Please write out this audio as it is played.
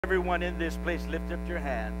Everyone in this place, lift up your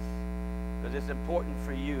hands, because it's important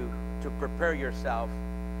for you to prepare yourself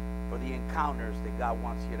for the encounters that God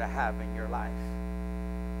wants you to have in your life.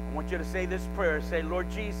 I want you to say this prayer. Say, Lord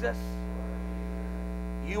Jesus,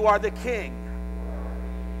 you are the King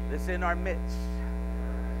that's in our midst.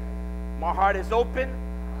 My heart is open.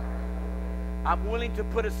 I'm willing to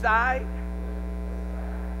put aside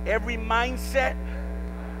every mindset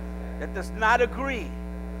that does not agree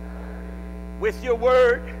with your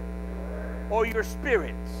word or your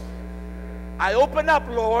spirit. I open up,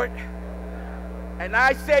 Lord, and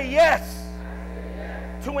I say yes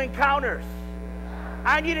to encounters.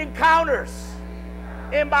 I need encounters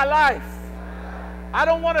in my life. I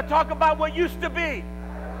don't want to talk about what used to be.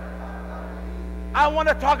 I want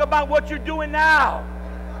to talk about what you're doing now.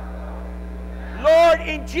 Lord,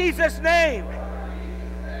 in Jesus' name,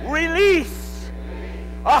 release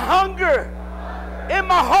a hunger in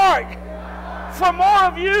my heart for more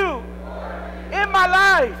of you in my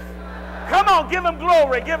life. Come on, give him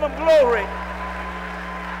glory, give him glory.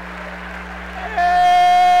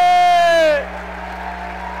 Hey.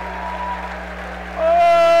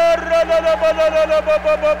 Oh,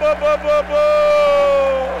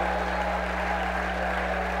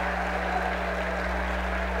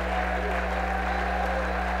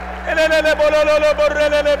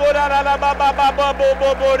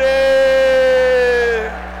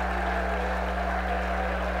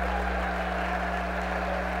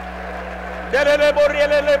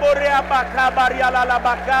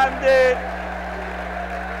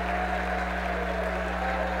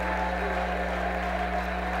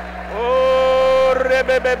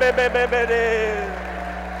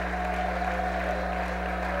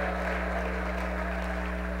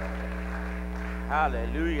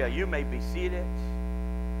 Hallelujah. You may be seated.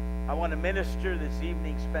 I want to minister this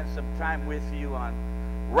evening, spend some time with you on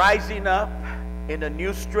rising up in a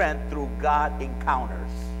new strength through God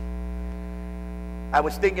encounters. I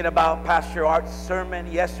was thinking about Pastor Art's sermon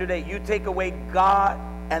yesterday. You take away God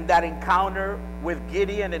and that encounter with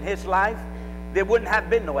Gideon in his life, there wouldn't have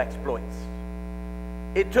been no exploits.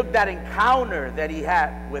 It took that encounter that he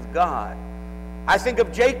had with God. I think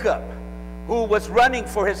of Jacob, who was running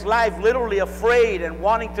for his life, literally afraid and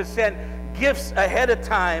wanting to send gifts ahead of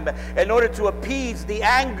time in order to appease the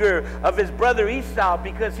anger of his brother Esau,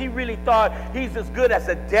 because he really thought he's as good as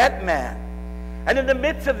a dead man. And in the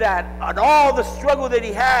midst of that, and all the struggle that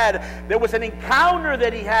he had, there was an encounter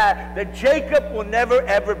that he had that Jacob will never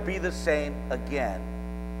ever be the same again.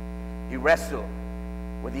 He wrestled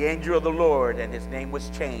with the angel of the Lord, and his name was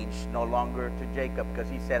changed no longer to Jacob, because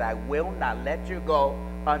he said, I will not let you go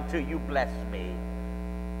until you bless me.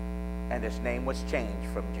 And his name was changed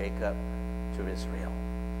from Jacob to Israel.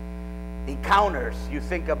 Encounters. You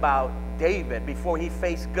think about David before he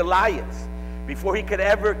faced Goliath. Before he could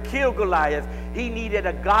ever kill Goliath, he needed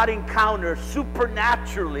a God encounter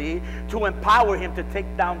supernaturally to empower him to take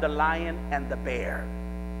down the lion and the bear.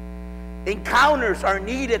 Encounters are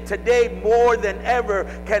needed today more than ever.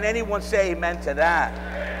 Can anyone say amen to that?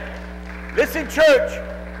 Listen, church,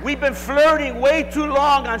 we've been flirting way too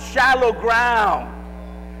long on shallow ground,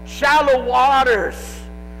 shallow waters.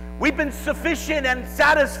 We've been sufficient and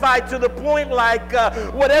satisfied to the point like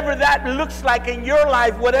whatever that looks like in your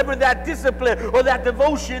life, whatever that discipline or that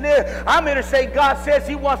devotion is. I'm here to say God says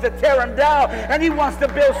he wants to tear them down and he wants to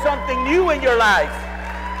build something new in your life.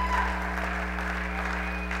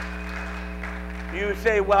 You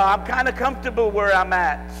say, well, I'm kind of comfortable where I'm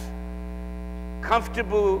at.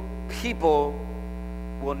 Comfortable people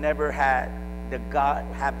will never have the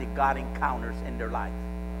God encounters in their life.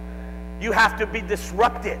 You have to be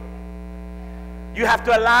disrupted. You have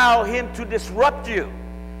to allow him to disrupt you.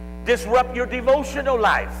 Disrupt your devotional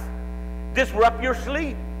life. Disrupt your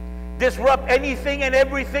sleep. Disrupt anything and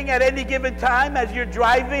everything at any given time. As you're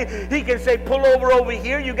driving, he can say, pull over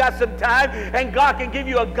here. You got some time. And God can give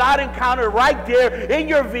you a God encounter right there in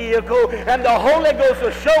your vehicle. And the Holy Ghost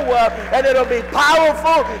will show up. And it'll be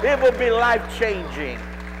powerful. It will be life-changing.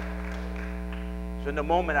 So in a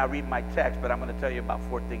moment, I read my text, but I'm going to tell you about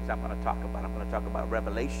 4 things I'm going to talk about. I'm going to talk about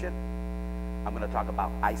revelation. I'm going to talk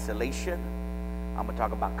about isolation. I'm going to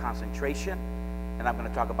talk about concentration. And I'm going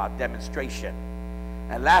to talk about demonstration.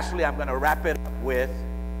 And lastly, I'm going to wrap it up with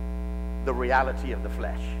the reality of the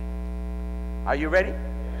flesh. Are you ready?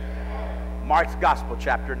 Mark's Gospel,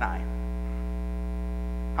 chapter 9.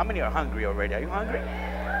 How many are hungry already? Are you hungry?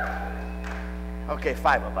 Okay,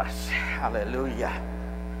 5 of us. Hallelujah.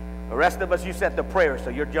 The rest of us, you said the prayer,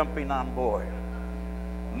 so you're jumping on board.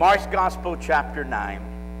 Mark's Gospel, chapter 9,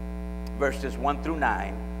 verses 1 through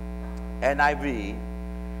 9, NIV,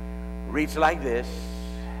 reads like this.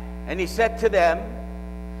 And he said to them,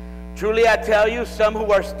 Truly I tell you, some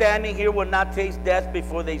who are standing here will not taste death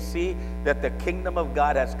before they see that the kingdom of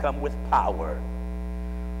God has come with power.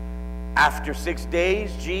 After 6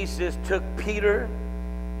 days, Jesus took Peter,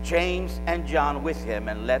 James, and John with him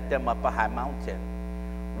and led them up a high mountain,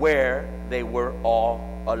 where they were all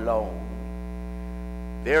alone.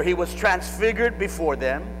 There he was transfigured before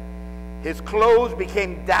them. His clothes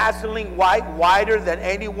became dazzling white, whiter than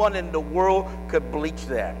anyone in the world could bleach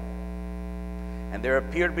them. And there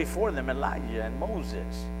appeared before them Elijah and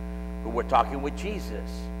Moses, who were talking with Jesus.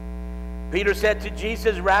 Peter said to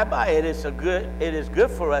Jesus, Rabbi, it is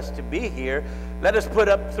good for us to be here. Let us put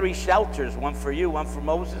up 3 shelters, one for you, one for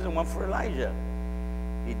Moses, and one for Elijah.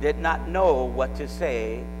 He did not know what to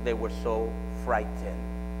say. They were so frightened.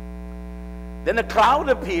 Then a cloud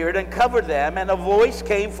appeared and covered them, and a voice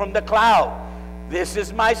came from the cloud. This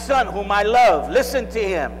is my son, whom I love. Listen to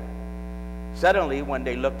him. Suddenly, when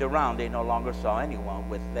they looked around, they no longer saw anyone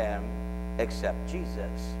with them except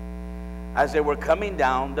Jesus. As they were coming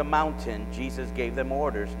down the mountain, Jesus gave them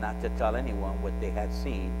orders not to tell anyone what they had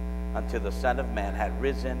seen until the Son of Man had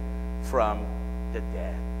risen from the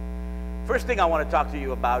dead. First thing I want to talk to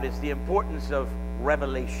you about is the importance of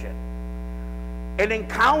revelation. An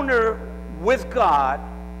encounter with God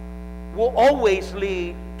will always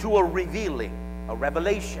lead to a revealing, a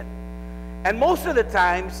revelation. And most of the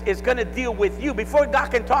times, it's going to deal with you. Before God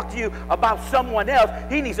can talk to you about someone else,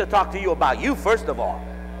 he needs to talk to you about you first of all.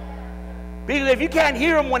 Because if you can't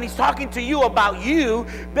hear him when he's talking to you about you,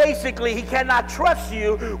 basically he cannot trust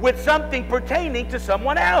you with something pertaining to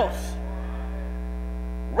someone else.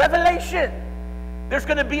 Revelation. There's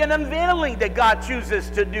going to be an unveiling that God chooses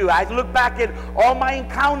to do. I look back at all my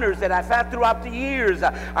encounters that I've had throughout the years.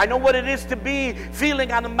 I know what it is to be feeling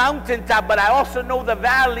on the mountaintop, but I also know the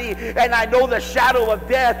valley, and I know the shadow of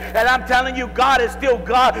death. And I'm telling you, God is still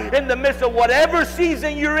God in the midst of whatever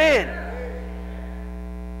season you're in.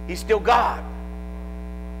 He's still God.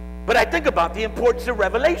 But I think about the importance of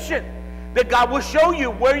revelation, that God will show you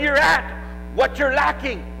where you're at, what you're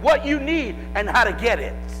lacking, what you need, and how to get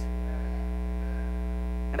it.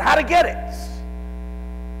 And how to get it.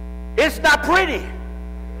 It's not pretty.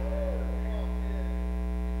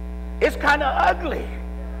 It's kind of ugly.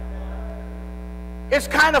 It's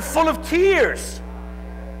kind of full of tears.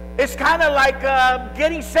 It's kind of like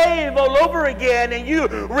getting saved all over again and you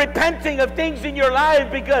repenting of things in your life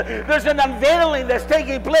because there's an unveiling that's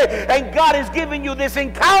taking place and God is giving you this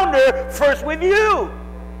encounter first with you.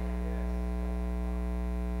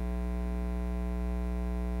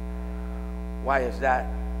 Why is that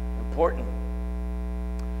important?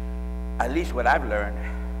 At least what I've learned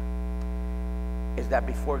is that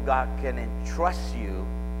before God can entrust you,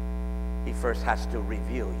 he first has to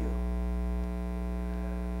reveal you.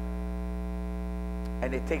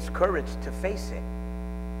 And it takes courage to face it.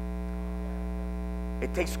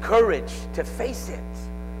 It takes courage to face it.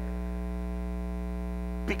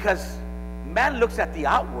 Because man looks at the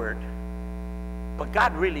outward, but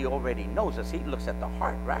God really already knows us. He looks at the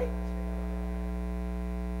heart, right?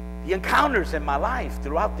 The encounters in my life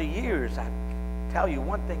throughout the years, I tell you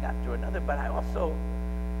one thing after another, but I also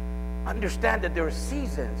understand that there are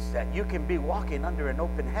seasons that you can be walking under an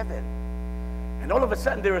open heaven. And all of a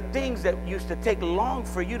sudden, there are things that used to take long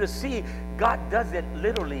for you to see. God does it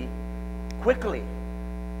literally quickly.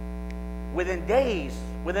 Within days,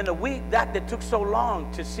 within a week, that took so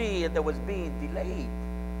long to see and that was being delayed.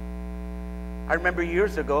 I remember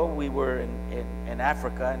years ago, we were in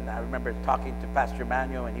Africa, and I remember talking to Pastor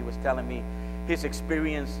Emmanuel, and he was telling me his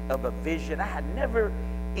experience of a vision. I had never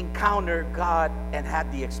encountered God and had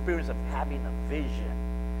the experience of having a vision.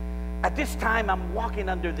 At this time, I'm walking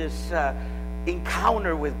under this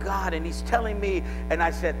encounter with God, and he's telling me, and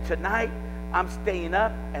I said, tonight I'm staying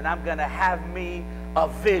up and I'm gonna have me a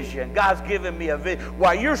vision. God's giving me a vision.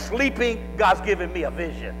 While you're sleeping, God's giving me a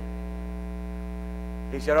vision.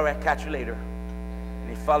 He said, all right, catch you later. And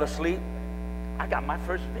he fell asleep. I got my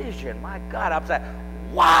first vision. My God, I was like,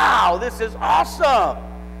 wow, this is awesome.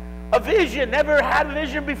 A vision. Never had a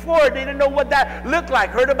vision before. Didn't know what that looked like.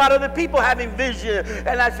 Heard about other people having vision.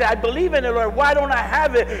 And I said, I believe in it, Lord. Why don't I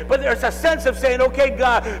have it? But there's a sense of saying, okay,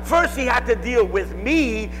 God, first he had to deal with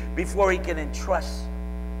me before he can entrust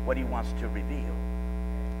what he wants to reveal.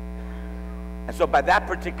 And so by that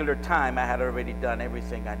particular time, I had already done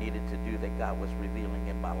everything I needed to do that God was revealing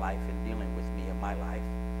in my life and dealing with me in my life.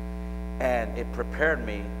 And it prepared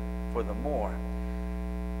me for the more.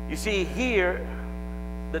 You see, here,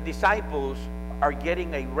 the disciples are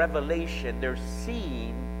getting a revelation. They're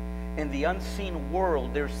seeing in the unseen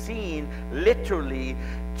world. They're seeing literally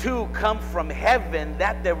two come from heaven,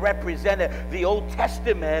 that they represented the Old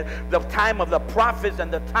Testament, the time of the prophets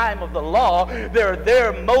and the time of the law. They're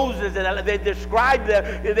there, Moses, and they describe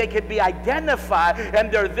them, they could be identified, and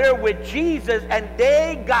they're there with Jesus, and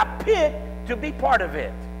they got picked to be part of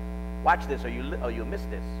it. Watch this, or you'll miss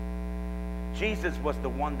this. Jesus was the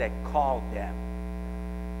one that called them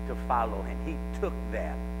to follow him. He took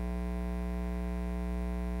them.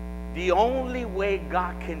 The only way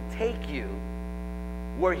God can take you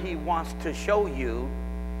where he wants to show you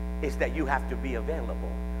is that you have to be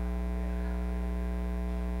available.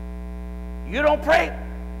 You don't pray,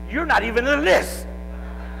 you're not even in the list.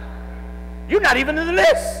 You're not even in the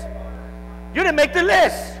list. You didn't make the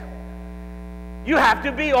list. You have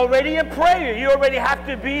to be already in prayer. You already have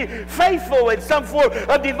to be faithful in some form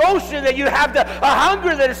of devotion, that you have a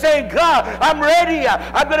hunger that is saying, God, I'm ready.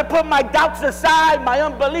 I'm going to put my doubts aside, my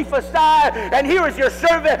unbelief aside, and here is your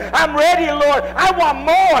servant. I'm ready, Lord. I want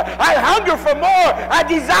more. I hunger for more. I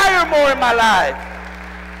desire more in my life.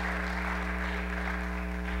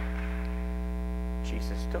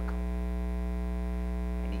 Jesus took him,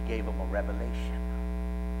 and he gave him a revelation.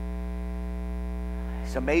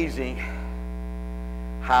 It's amazing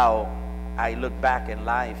how I look back in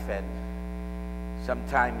life, and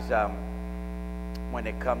sometimes when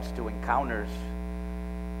it comes to encounters,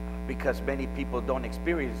 because many people don't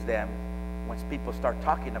experience them, once people start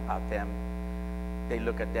talking about them, they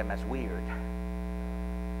look at them as weird,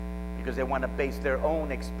 because they want to base their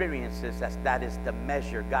own experiences as that is the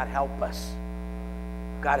measure. God help us.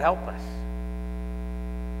 God help us.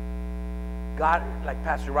 God, like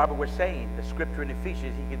Pastor Robert was saying, the scripture in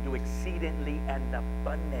Ephesians, he can do exceedingly and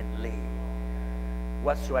abundantly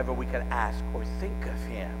whatsoever we can ask or think of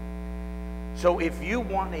him. So if you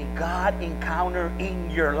want a God encounter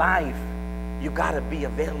in your life, you got to be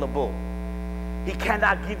available. He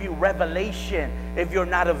cannot give you revelation if you're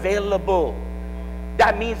not available.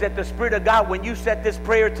 That means that the Spirit of God, when you said this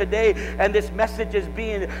prayer today and this message is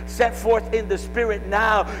being set forth in the Spirit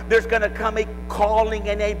now, there's going to come a calling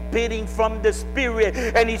and a bidding from the Spirit,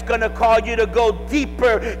 and he's going to call you to go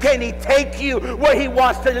deeper. Can he take you where he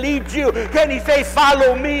wants to lead you? Can he say,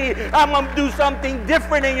 follow me? I'm going to do something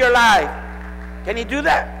different in your life. Can he do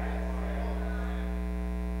that?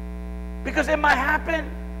 Because it might happen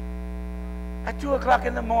at 2 o'clock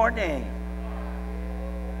in the morning.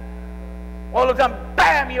 All of a sudden,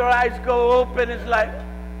 bam, your eyes go open. It's like,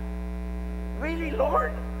 really,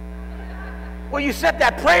 Lord? Well, you said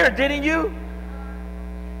that prayer, didn't you?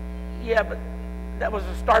 Yeah, but that was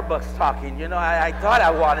a Starbucks talking. You know, I thought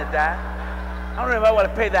I wanted that. I don't know if I want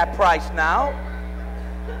to pay that price now.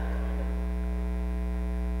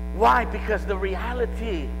 Why? Because the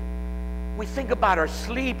reality, we think about our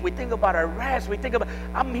sleep, we think about our rest, we think about,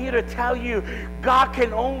 I'm here to tell you, God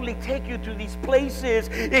can only take you to these places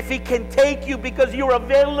if he can take you because you're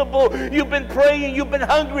available. You've been praying, you've been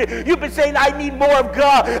hungry, you've been saying, I need more of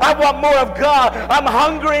God, I want more of God, I'm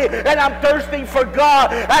hungry and I'm thirsting for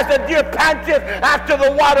God. As the deer panteth after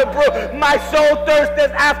the water brook, my soul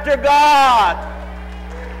thirsteth after God.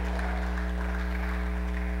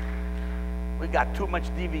 We got too much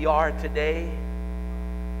DVR today.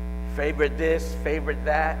 Favorite this, favorite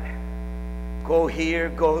that. Go here,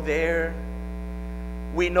 go there.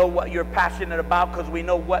 We know what you're passionate about because we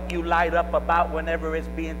know what you light up about whenever it's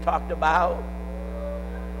being talked about.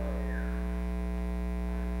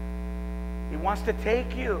 He wants to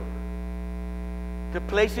take you to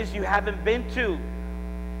places you haven't been to.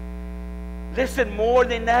 Listen, more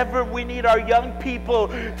than ever, we need our young people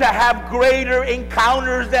to have greater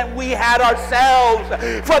encounters than we had ourselves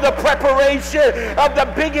for the preparation of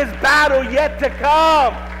the biggest battle yet to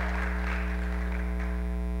come.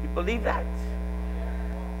 You believe that?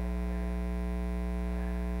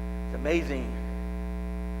 It's amazing.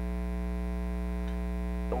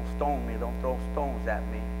 Don't stone me. Don't throw stones at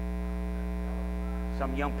me.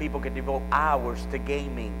 Some young people can devote hours to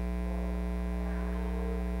gaming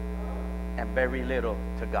and very little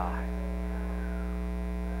to God.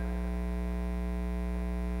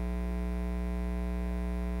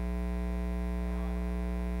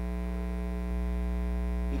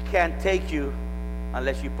 He can't take you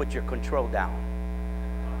unless you put your control down.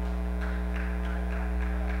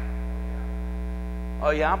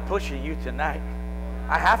 Oh yeah, I'm pushing you tonight.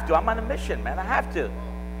 I have to. I'm on a mission, man. I have to.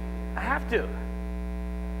 I have to.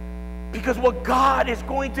 Because what God is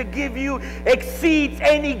going to give you exceeds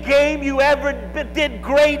any game you ever did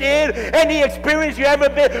great in, any experience you ever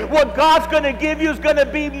been. What God's going to give you is going to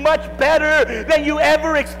be much better than you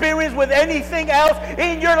ever experienced with anything else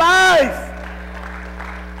in your life.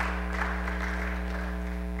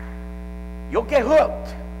 you'll get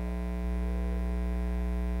hooked.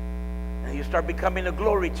 And you start becoming a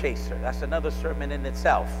glory chaser. That's another sermon in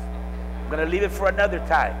itself. I'm going to leave it for another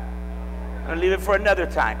time. I'm going to leave it for another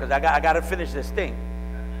time because I got to finish this thing.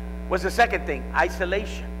 What's the second thing?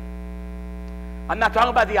 Isolation. I'm not talking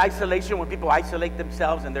about the isolation when people isolate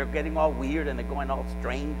themselves and they're getting all weird and they're going all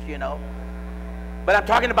strange, you know. But I'm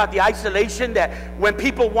talking about the isolation that when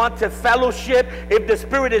people want to fellowship, if the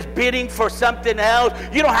Spirit is bidding for something else,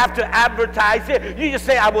 you don't have to advertise it. You just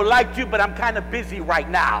say, I would like to, but I'm kind of busy right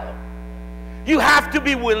now. You have to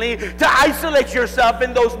be willing to isolate yourself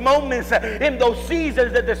in those moments, in those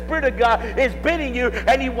seasons that the Spirit of God is bidding you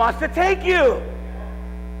and He wants to take you.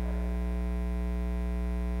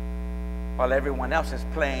 While everyone else is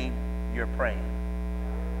playing, you're praying.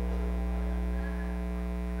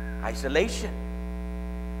 Isolation.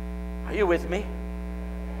 Are you with me?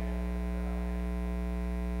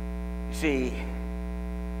 You see,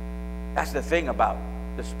 that's the thing about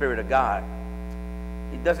the Spirit of God.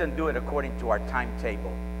 He doesn't do it according to our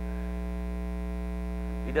timetable.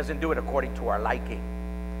 He doesn't do it according to our liking.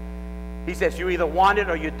 He says, you either want it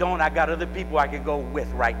or you don't. I got other people I can go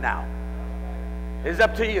with right now. It's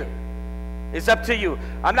up to you. It's up to you.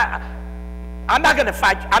 I'm not going to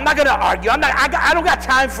fight. I'm not going to argue. I don't got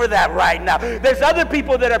time for that right now. There's other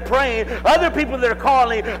people that are praying, other people that are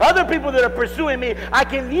calling, other people that are pursuing me. I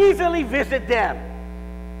can easily visit them.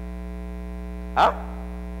 Huh?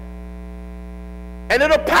 And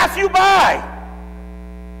it'll pass you by.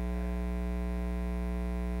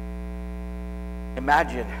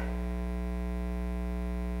 Imagine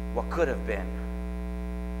what could have been,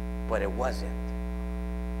 but it wasn't,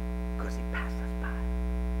 because He passed us by.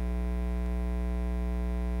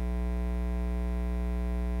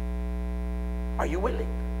 Are you willing?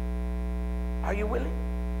 Are you willing?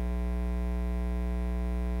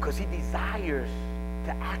 Because He desires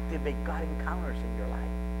to activate God encounters in your life.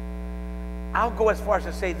 I'll go as far as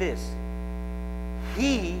to say this.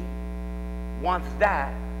 He wants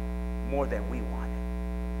that more than we want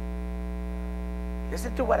it.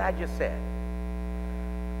 Listen to what I just said.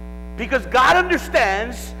 Because God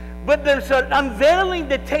understands, but there's an unveiling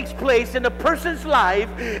that takes place in a person's life,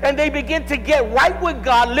 and they begin to get right with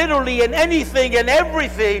God literally in anything and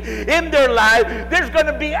everything in their life. There's going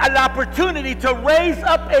to be an opportunity to raise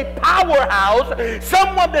up a powerhouse,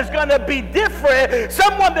 someone that's going to be different,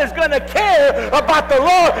 someone that's going to care about the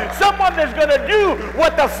Lord, someone that's going to do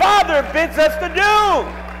what the Father bids us to do.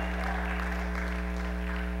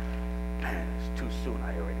 Man, it's too soon.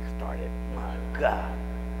 I already started. My God.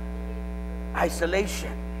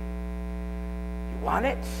 Isolation. Want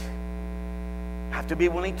it? Have to be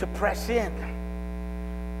willing to press in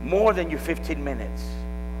more than your 15 minutes,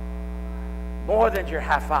 more than your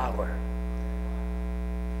half hour,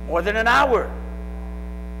 more than an hour.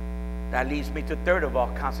 That leads me to third of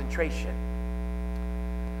all, concentration.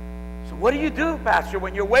 So what do you do, Pastor,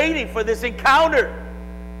 when you're waiting for this encounter?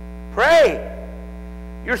 Pray.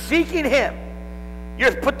 You're seeking Him. You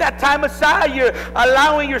put that time aside. You're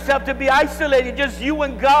allowing yourself to be isolated, just you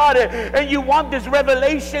and God, and you want this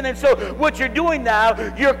revelation. And so what you're doing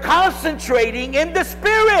now, you're concentrating in the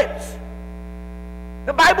Spirit.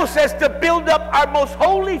 The Bible says to build up our most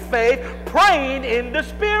holy faith, praying in the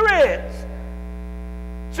Spirit.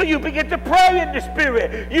 So you begin to pray in the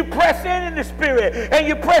Spirit. You press in the Spirit. And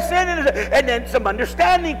you press in, and then some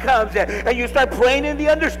understanding comes in. And you start praying in the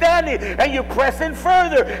understanding. And you press in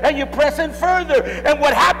further. And you press in further. And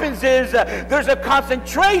what happens is there's a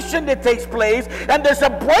concentration that takes place. And there's a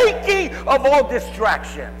breaking of all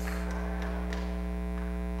distractions.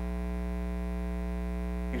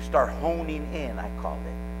 You start honing in, I call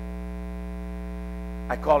it.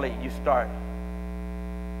 I call it, you start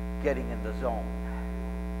getting in the zone.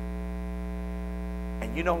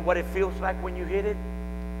 And you know what it feels like when you hit it?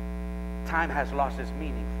 Time has lost its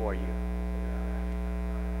meaning for you.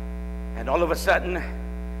 And all of a sudden,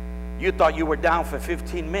 you thought you were down for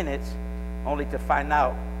 15 minutes, only to find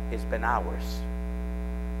out it's been hours.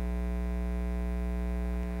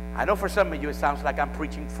 I know for some of you it sounds like I'm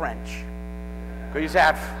preaching French. Because you say,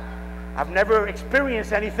 I've never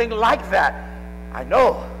experienced anything like that. I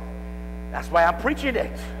know. That's why I'm preaching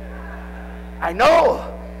it. I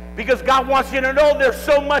know. Because God wants you to know there's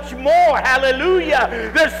so much more. Hallelujah.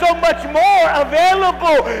 There's so much more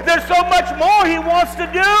available. There's so much more He wants to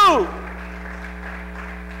do.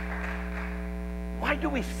 Why do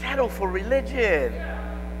we settle for religion?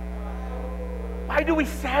 Why do we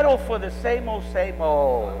settle for the same old, same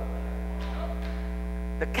old?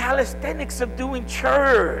 The calisthenics of doing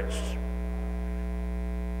church.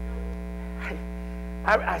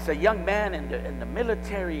 As a young man in the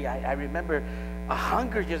military, I remember a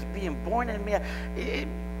hunger just being born in me.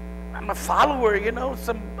 I'm a follower, you know.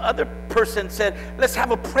 Some other person said, let's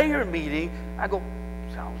have a prayer meeting. I go,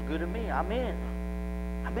 sounds good to me. I'm in.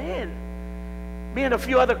 I'm in. Me and a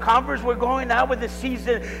few other converts were going out with a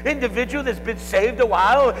seasoned individual that's been saved a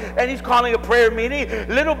while, and he's calling a prayer meeting.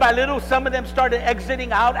 Little by little, some of them started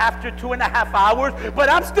exiting out after 2.5 hours, but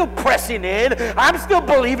I'm still pressing in. I'm still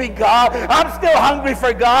believing God. I'm still hungry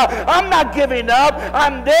for God. I'm not giving up.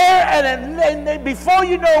 I'm there, and then before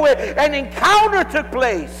you know it, an encounter took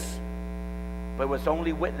place. But it was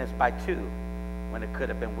only witnessed by 2 when it could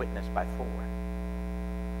have been witnessed by 4.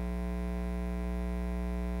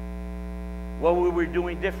 What were we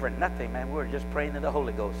doing different? Nothing, man. We were just praying in the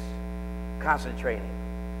Holy Ghost, concentrating,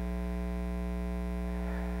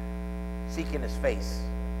 seeking His face.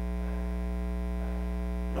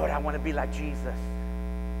 Lord, I want to be like Jesus.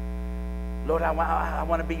 Lord, I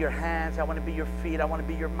want to be your hands. I want to be your feet. I want to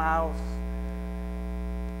be your mouth.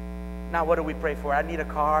 Now, what do we pray for? I need a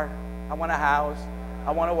car. I want a house.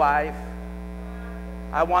 I want a wife.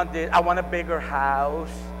 I want this. I want a bigger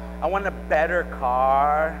house. I want a better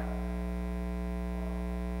car.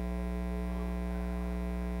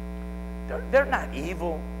 They're not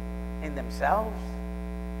evil in themselves,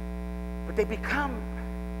 but they become,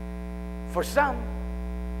 for some,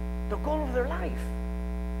 the goal of their life.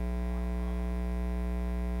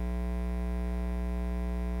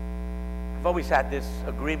 I've always had this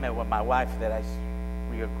agreement with my wife that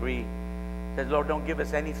we agree that, Lord, don't give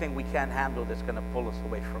us anything we can't handle that's going to pull us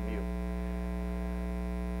away from you.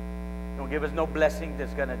 Don't give us no blessing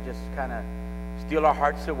that's going to just kind of steal our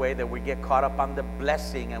hearts away, that we get caught up on the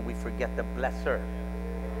blessing and we forget the blesser.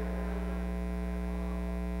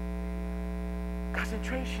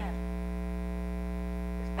 Concentration.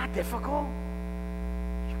 It's not difficult.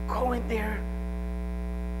 You go in there.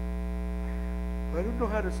 I don't know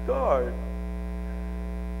how to start.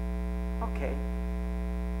 Okay.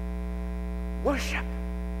 Worship.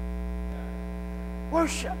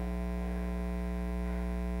 Worship.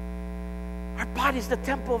 Our body's the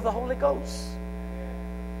temple of the Holy Ghost.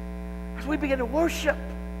 As we begin to worship,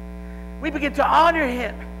 we begin to honor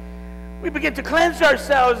Him. We begin to cleanse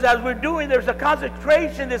ourselves as we're doing. There's a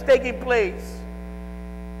concentration that's taking place.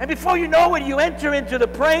 And before you know it, you enter into the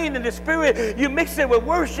praying in the Spirit. You mix it with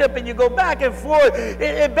worship and you go back and forth.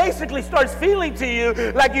 It basically starts feeling to you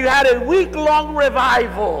like you had a week-long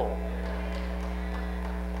revival.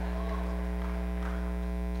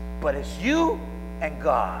 But it's you and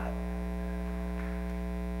God.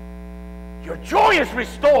 Your joy is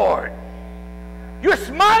restored. You're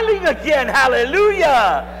smiling again.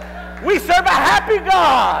 Hallelujah. We serve a happy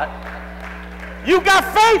God. You got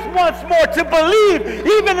faith once more to believe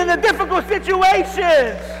even in the difficult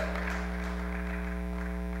situations.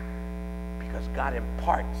 Because God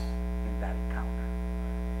imparts in that encounter.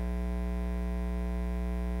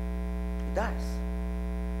 He does.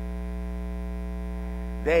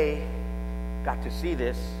 They got to see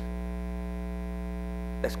this.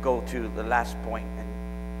 Let's go to the last point,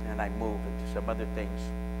 and I move into some other things.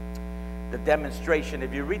 The demonstration,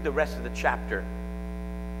 if you read the rest of the chapter,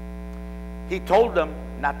 He told them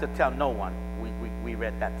not to tell no one. We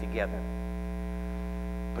read that together.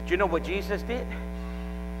 But you know what Jesus did?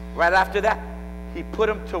 Right after that, He put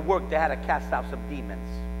them to work. They had to cast out some demons.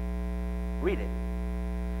 Read it.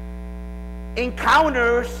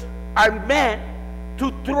 Encounters are meant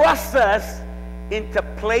to thrust us into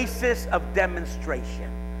places of demonstration.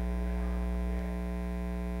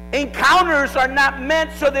 Encounters are not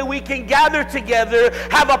meant so that we can gather together,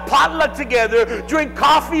 have a potluck together, drink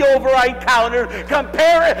coffee over our encounter,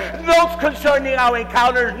 compare notes concerning our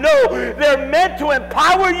encounters. No, they're meant to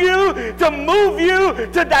empower you, to move you,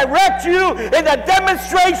 to direct you in the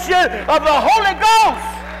demonstration of the Holy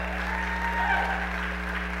Ghost.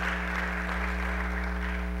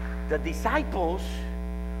 The disciples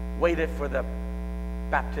waited for the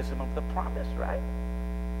baptism of the promise, right?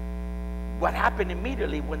 What happened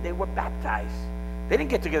immediately when they were baptized? They didn't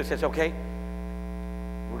get together and say, okay,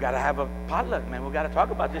 we got to have a potluck, man. We got to talk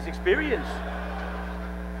about this experience.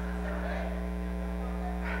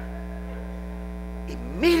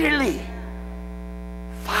 Immediately,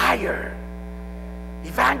 fire,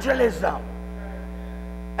 evangelism.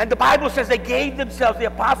 And the Bible says they gave themselves, the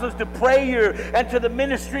apostles, to prayer and to the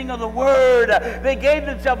ministering of the word. They gave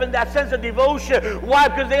themselves in that sense of devotion. Why?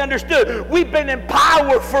 Because they understood we've been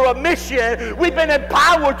empowered for a mission. We've been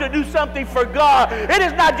empowered to do something for God. It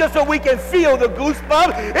is not just so we can feel the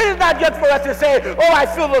goosebumps. It is not just for us to say, oh, I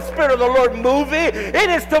feel the Spirit of the Lord moving. It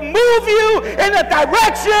is to move you in a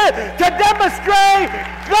direction to demonstrate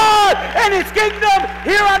God and His kingdom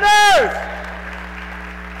here on earth.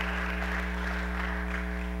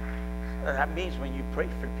 That means when you pray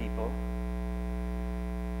for people,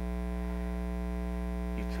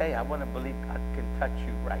 you say, I want to believe God can touch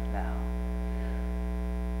you right now.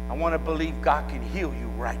 I want to believe God can heal you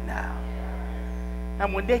right now.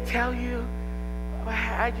 And when they tell you,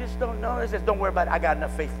 I just don't know, it says, don't worry about it. I got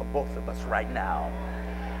enough faith for both of us right now.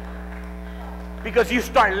 Because you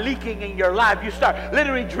start leaking in your life. You start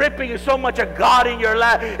literally dripping so much of God in your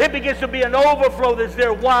life. It begins to be an overflow that's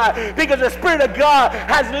there. Why? Because the Spirit of God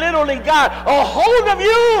has literally got a hold of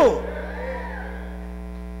you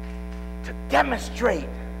to demonstrate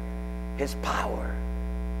His power.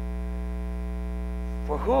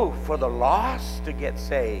 For who? For the lost to get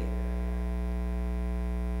saved.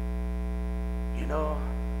 You know,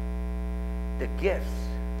 the gifts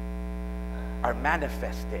are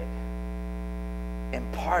manifested,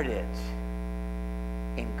 imparted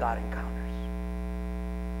in God encounters.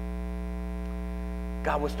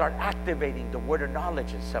 God will start activating the word of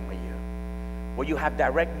knowledge in some of you, where you have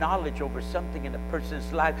direct knowledge over something in a person's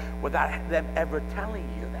life without them ever telling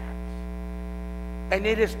you that. And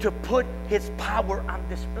it is to put His power on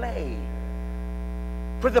display,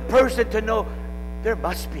 for the person to know there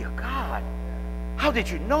must be a God. How did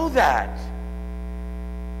you know that?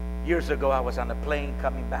 Years ago, I was on a plane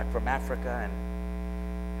coming back from Africa, and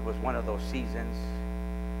it was one of those seasons,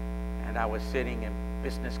 and I was sitting in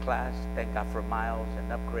business class. Thank God for miles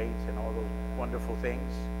and upgrades and all those wonderful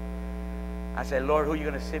things. I said, Lord, who are you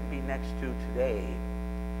going to sit me next to today?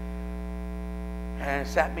 And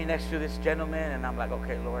sat me next to this gentleman, and I'm like,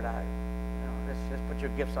 okay, Lord, let's put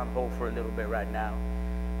your gifts on hold for a little bit right now.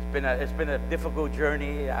 It's been a difficult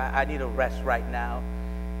journey. I need a rest right now.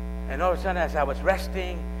 And all of a sudden, as I was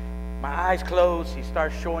resting, my eyes closed, He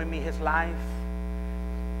starts showing me His life.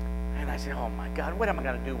 And I said, oh my God, what am I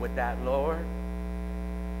going to do with that, Lord?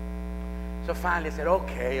 So finally I said,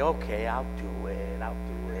 okay, I'll do it.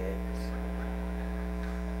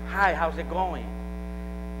 Hi, how's it going?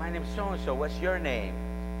 My name's so-and-so. What's your name?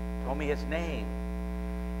 Told me his name.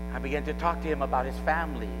 I began to talk to him about his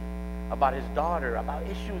family, about his daughter, about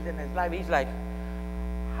issues in his life. He's like,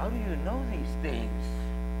 how do you know these things?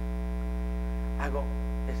 I go,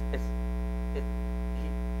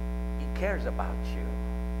 he cares about you.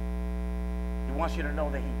 He wants you to know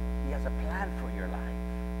that he has a plan for your life.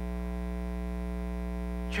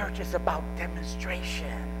 Church is about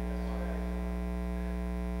demonstration.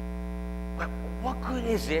 But what good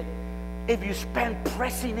is it if you spend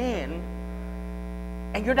pressing in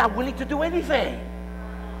and you're not willing to do anything?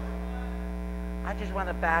 I just want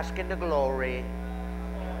to bask in the glory.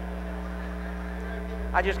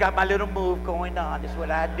 I just got my little move going on. This is what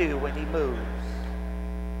I do when He moves.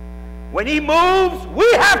 When He moves, we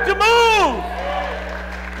have to move.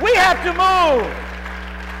 We have to move.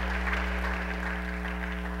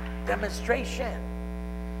 Demonstration.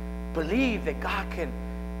 Believe that God can.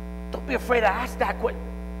 Don't be afraid to ask that question.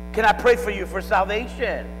 Can I pray for you for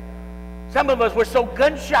salvation? Some of us, we're so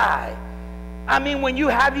gun shy. I mean, when you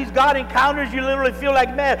have these God encounters, you literally feel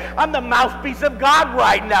like, man, I'm the mouthpiece of God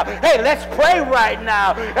right now. Hey, let's pray right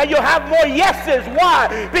now. And you'll have more yeses.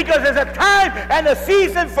 Why? Because there's a time and a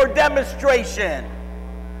season for demonstration.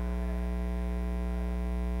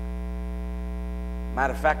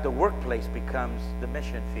 Matter of fact, the workplace becomes the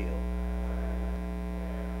mission field.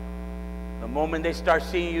 The moment they start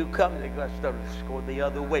seeing you come, they're going to start to go the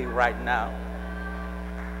other way right now.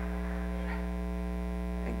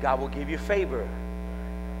 And God will give you favor.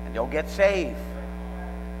 And they'll get saved.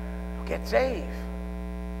 They'll get saved.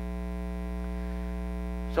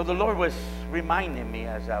 So the Lord was reminding me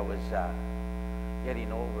as I was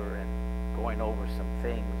getting over and going over some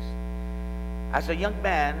things. As a young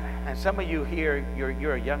man, and some of you here,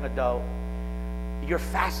 you're a young adult, you're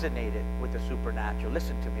fascinated with the supernatural.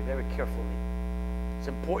 Listen to me very carefully. It's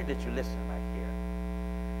important that you listen right here.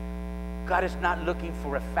 God is not looking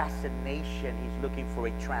for a fascination. He's looking for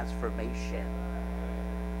a transformation.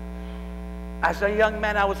 As a young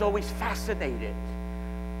man, I was always fascinated.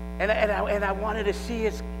 And I wanted to see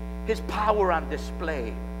his power on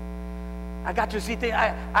display. I got to see things.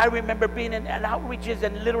 I remember being in outreaches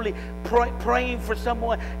and literally praying for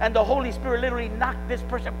someone, and the Holy Spirit literally knocked this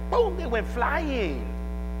person. Boom, they went flying.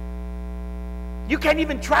 You can't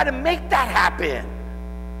even try to make that happen.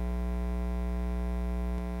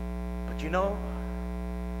 But you know,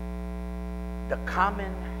 the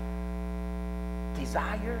common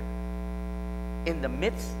desire in the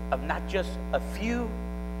midst of not just a few,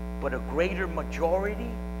 but a greater majority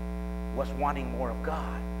was wanting more of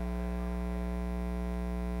God.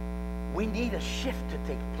 We need a shift to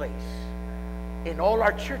take place in all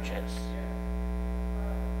our churches.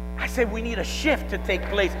 I said we need a shift to take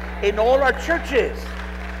place in all our churches.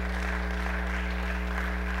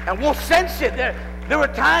 And we'll sense it. There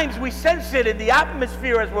are times we sense it in the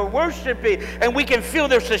atmosphere as we're worshiping, and we can feel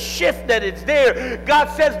there's a shift that it's there. God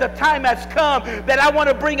says the time has come that I want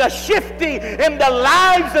to bring a shifting in the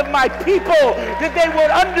lives of my people, that they would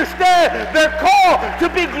understand their call to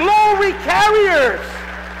be glory carriers.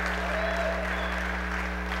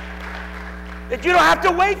 That you don't have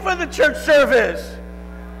to wait for the church service.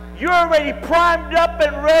 You're already primed up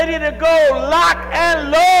and ready to go, lock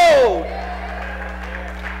and load.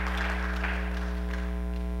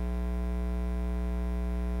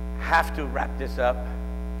 Have to wrap this up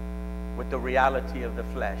with the reality of the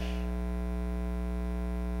flesh.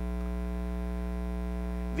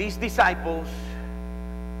 These disciples,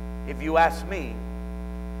 if you ask me,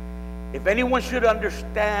 if anyone should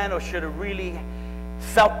understand or should have really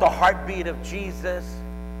felt the heartbeat of Jesus,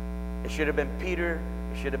 it should have been Peter,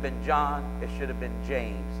 it should have been John, it should have been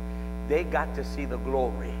James. They got to see the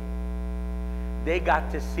glory. They got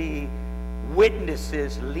to see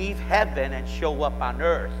witnesses leave heaven and show up on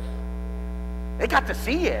earth. They got to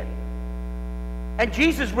see it. And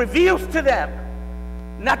Jesus reveals to them.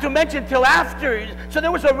 Not to mention till after. So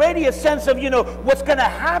there was already a sense of, what's going to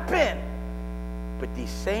happen. But these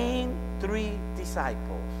same 3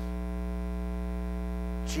 disciples,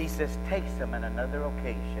 Jesus takes them on another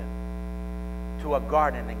occasion to a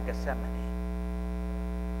garden in Gethsemane.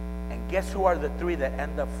 And guess who are the 3 that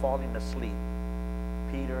end up falling asleep?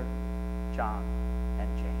 Peter, John,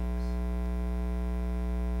 and James.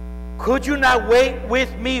 Could you not wait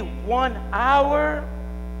with me 1 hour?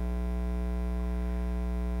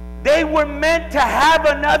 They were meant to have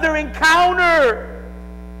another encounter.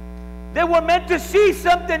 They were meant to see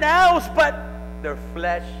something else, but their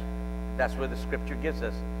flesh, that's where the scripture gives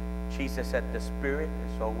us. Jesus said the spirit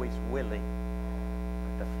is always willing,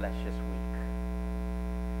 but the flesh is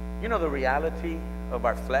weak. You know the reality of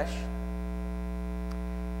our flesh?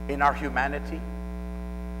 In our humanity,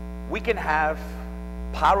 we can have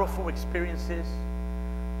powerful experiences,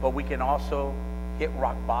 but we can also hit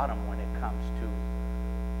rock bottom when it comes to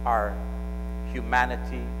our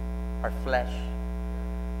humanity, our flesh.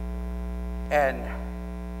 And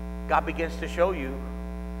God begins to show you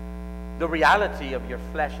the reality of your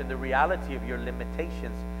flesh and the reality of your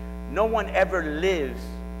limitations. No one ever lives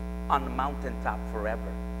on the mountaintop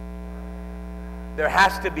forever. There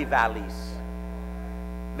has to be valleys.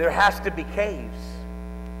 There has to be caves.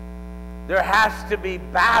 There has to be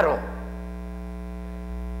battle.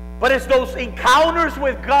 But it's those encounters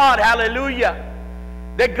with God, hallelujah,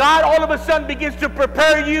 that God all of a sudden begins to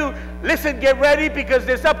prepare you. Listen, get ready, because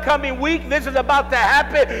this upcoming week, this is about to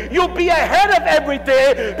happen. You'll be ahead of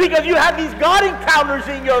everything because you have these God encounters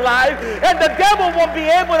in your life, and the devil won't be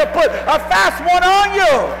able to put a fast one on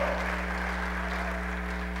you.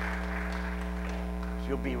 So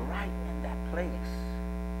you'll be right in that place.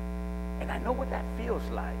 And I know what that feels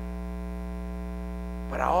like.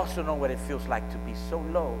 But I also know what it feels like to be so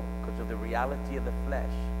low because of the reality of the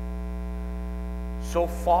flesh. So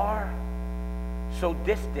far, so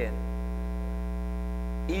distant,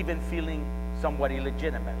 even feeling somewhat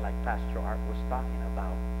illegitimate, like Pastor Art was talking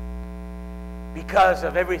about. Because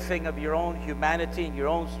of everything of your own humanity and your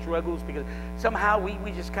own struggles, because somehow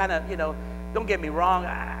we just kind of, don't get me wrong,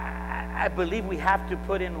 I believe we have to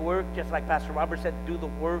put in work, just like Pastor Robert said, do the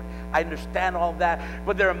work. I understand all that.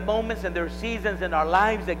 But there are moments and there are seasons in our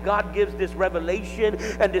lives that God gives this revelation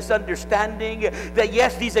and this understanding that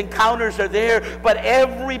yes, these encounters are there, but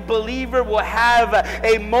every believer will have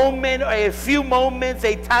a moment, or a few moments,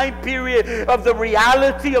 a time period of the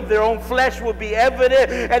reality of their own flesh will be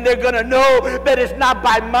evident, and they're going to know that it's not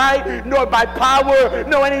by might, nor by power,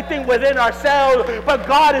 nor anything within ourselves, but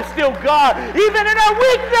God is still God. Even in our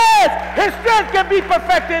weakness, His strength can be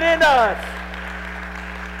perfected in us.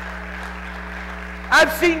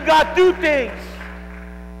 I've seen God do things.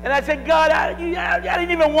 And I said, God, I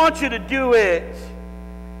didn't even want you to do it.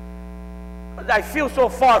 I feel so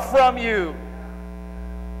far from you.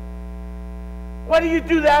 What do you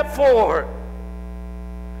do that for?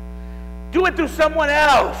 Do it through someone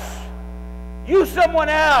else. Use someone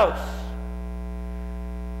else.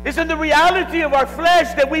 It's in the reality of our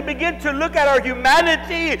flesh that we begin to look at our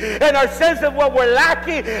humanity and our sense of what we're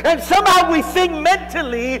lacking, and somehow we think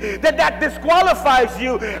mentally that disqualifies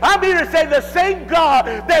you. I'm here to say the same God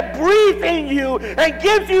that breathes in you and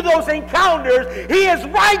gives you those encounters, He is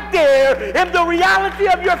right there in the reality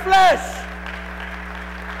of your flesh.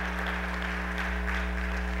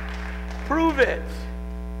 Prove it.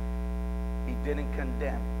 He didn't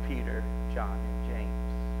condemn Peter, John, and James.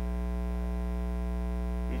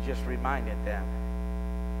 He just reminded them,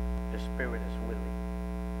 the spirit is willing,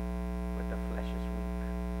 but the flesh is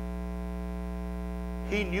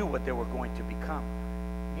He knew what they were going to become.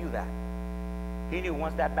 He knew that. He knew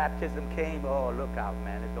once that baptism came, oh, look out,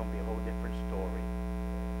 man. It's going to be a whole different story.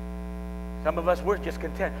 Some of us, we're just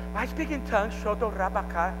content. I speak in tongues. Shoto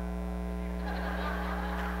rabaka.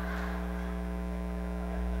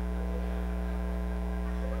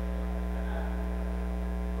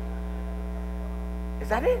 Is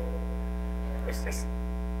that it? Is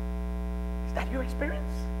that your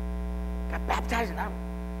experience? Got baptized and I'm,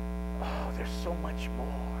 oh, there's so much more.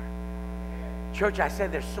 Church, I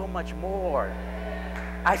said there's so much more.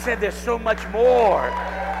 I said there's so much more.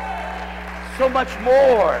 So much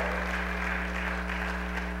more.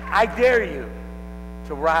 I dare you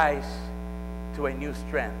to rise to a new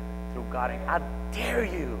strength through God. I dare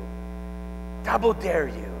you. Double dare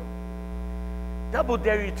you. Double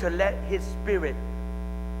dare you to let His Spirit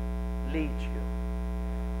lead you,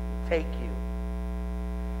 take you.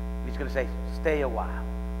 He's going to say, stay a while.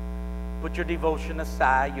 Put your devotion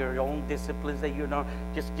aside, your own disciplines that you know.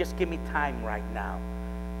 Just give me time right now.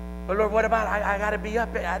 But Lord, what about I got to be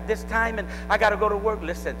up at this time and I got to go to work?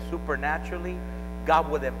 Listen, supernaturally, God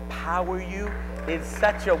will empower you in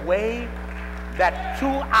such a way that 2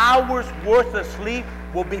 hours worth of sleep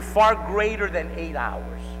will be far greater than 8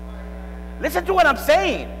 hours. Listen to what I'm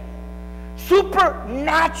saying.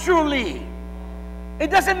 Supernaturally. It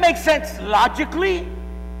doesn't make sense logically.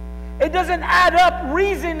 It doesn't add up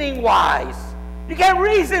reasoning wise. You can't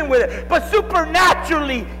reason with it. But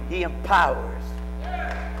supernaturally, He empowers.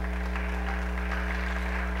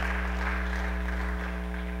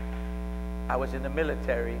 I was in the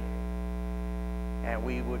military, and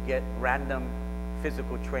we would get random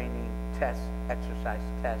physical training tests, exercise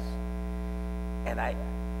tests, and I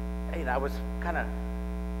was kind of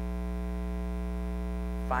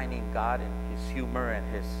finding God and His humor and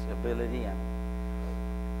His ability, and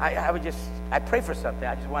I pray for something.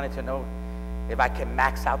 I just wanted to know if I can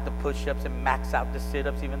max out the push-ups and max out the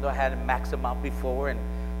sit-ups, even though I hadn't maxed them out before, and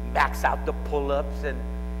max out the pull-ups, and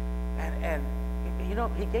you know,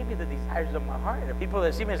 He gave me the desires of my heart. And people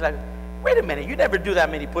that see me is like, wait a minute, you never do that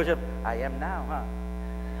many push-ups. I am now, huh?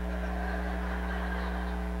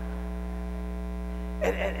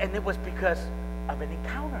 And it was because of an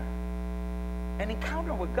encounter. An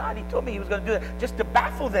encounter with God. He told me He was going to do that just to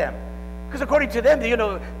baffle them. Because according to them, you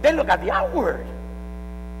know, they look at the outward.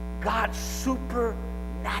 God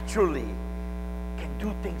supernaturally can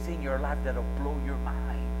do things in your life that'll blow your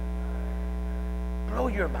mind. Blow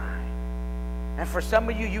your mind. And for some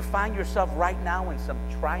of you, you find yourself right now in some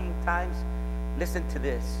trying times. Listen to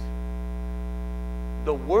this.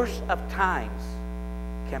 The worst of times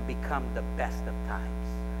can become the best of times.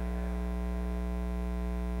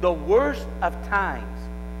 The worst of times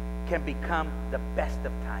can become the best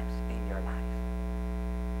of times in your life.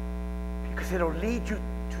 Because it'll lead you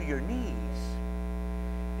to your knees.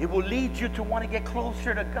 It will lead you to want to get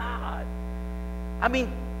closer to God. I mean,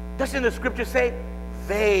 doesn't the scripture say,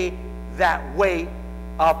 they that wait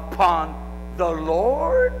upon the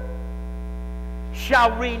Lord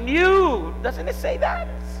shall renew? Doesn't it say that?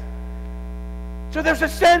 So there's a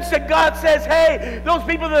sense that God says, hey, those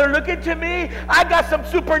people that are looking to me, I got some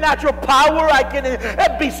supernatural power I can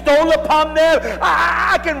bestow upon them.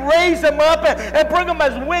 I can raise them up and bring them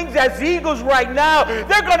as wings as eagles right now.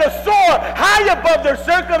 They're going to soar high above their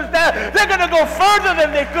circumstance. They're going to go further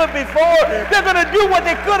than they could before. They're going to do what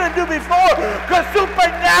they couldn't do before, because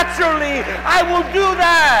supernaturally I will do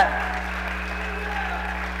that.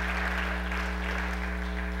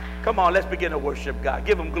 Come on, let's begin to worship God.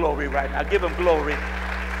 Give Him glory right now. Give Him glory.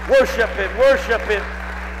 Worship Him. Worship Him.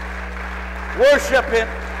 Worship Him.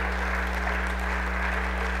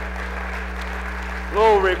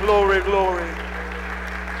 Glory, glory, glory.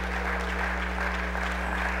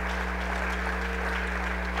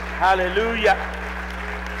 Hallelujah.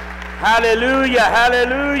 Hallelujah.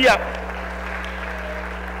 Hallelujah.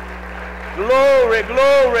 Glory,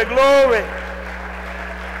 glory, glory.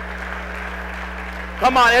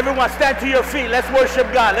 Come on, everyone, stand to your feet. Let's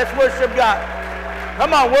worship God. Let's worship God.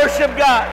 Come on, worship God.